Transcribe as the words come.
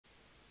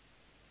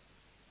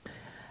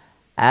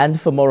And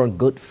for more on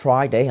Good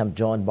Friday, I'm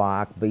joined by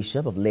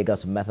Archbishop of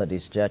Lagos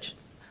Methodist Church,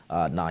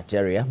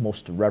 Nigeria,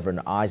 Most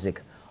Reverend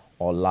Isaac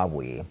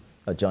Olawuyi,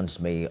 joins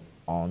me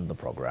on the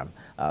program.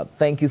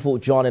 Thank you for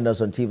joining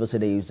us on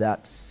TVC News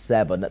at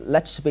 7.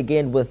 Let's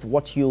begin with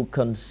what you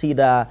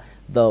consider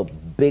the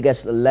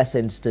biggest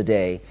lessons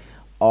today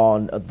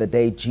on the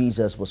day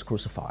Jesus was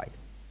crucified.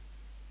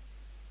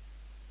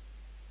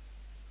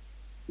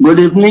 Good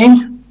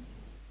evening.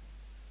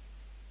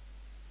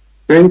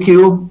 Thank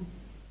you.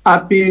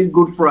 Happy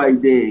Good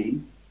Friday.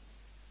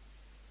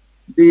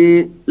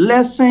 The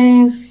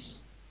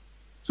lessons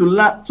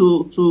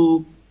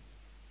to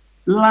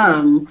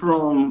learn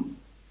from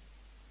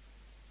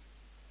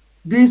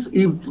this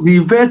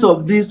event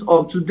of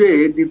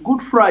today, the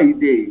Good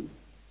Friday,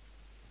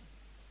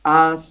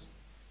 as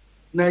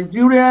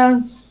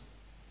Nigerians,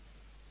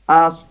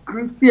 as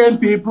Christian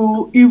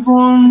people,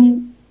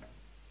 even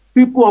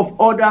people of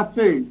other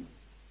faiths,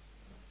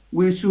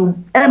 we should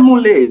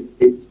emulate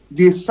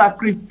the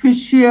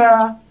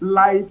sacrificial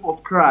life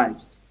of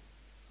Christ.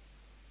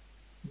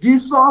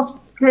 Jesus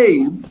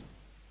came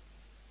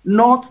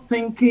not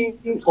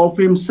thinking of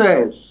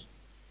himself,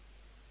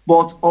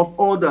 but of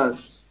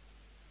others.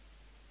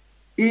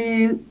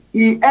 He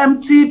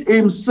emptied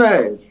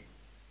himself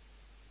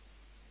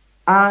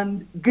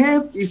and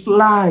gave his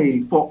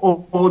life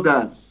for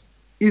others.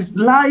 His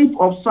life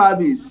of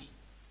service,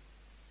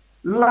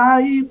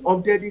 life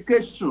of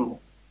dedication,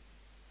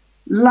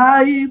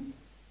 life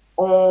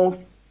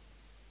of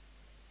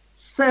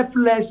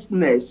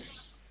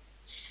selflessness.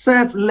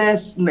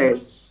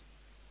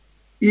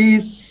 He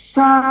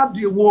served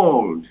the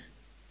world,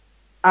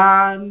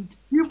 and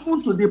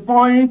even to the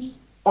point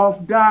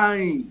of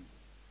dying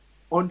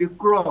on the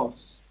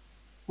cross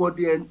for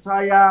the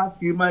entire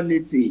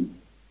humanity.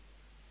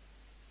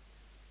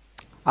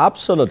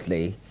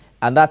 Absolutely.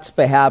 And that's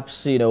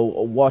perhaps,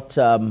 what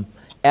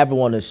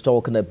everyone is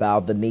talking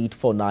about, the need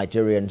for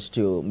Nigerians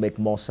to make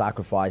more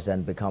sacrifice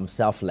and become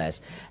selfless.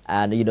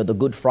 And, the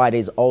Good Friday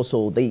is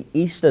also the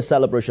Easter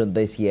celebration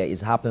this year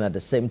is happening at the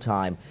same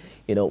time.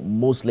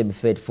 Muslim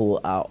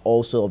faithful are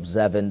also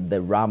observing the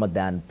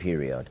Ramadan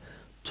period.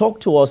 Talk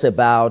to us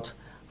about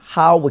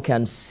how we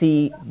can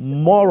see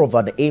more of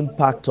an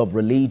impact of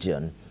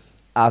religion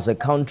as a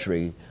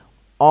country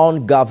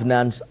on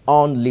governance,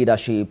 on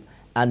leadership,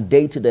 and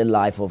day-to-day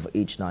life of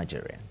each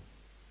Nigerian.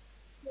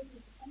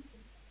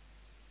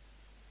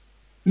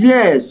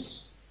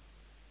 Yes,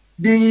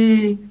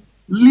 the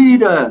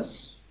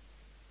leaders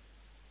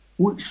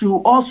should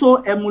also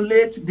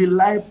emulate the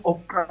life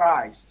of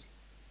Christ,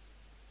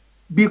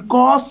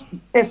 because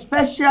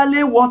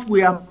especially what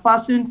we are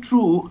passing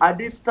through at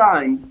this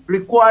time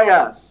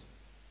requires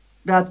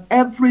that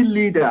every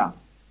leader,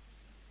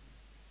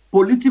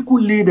 political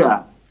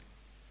leader,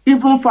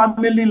 even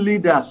family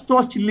leaders,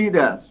 church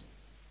leaders,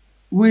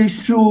 we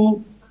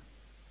should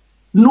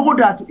know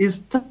that it's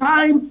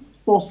time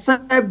for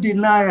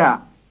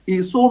self-denial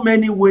in so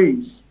many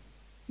ways.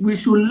 We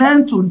should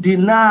learn to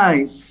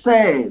deny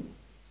self.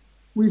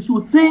 We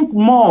should think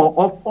more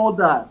of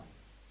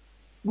others.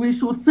 We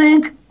should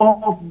think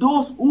of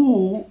those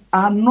who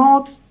are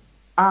not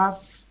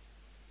as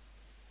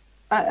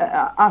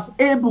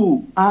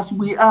able as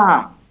we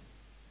are.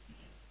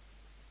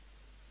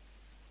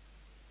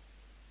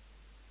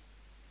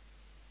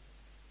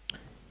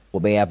 We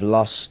may have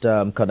lost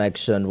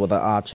connection with the Archbishop.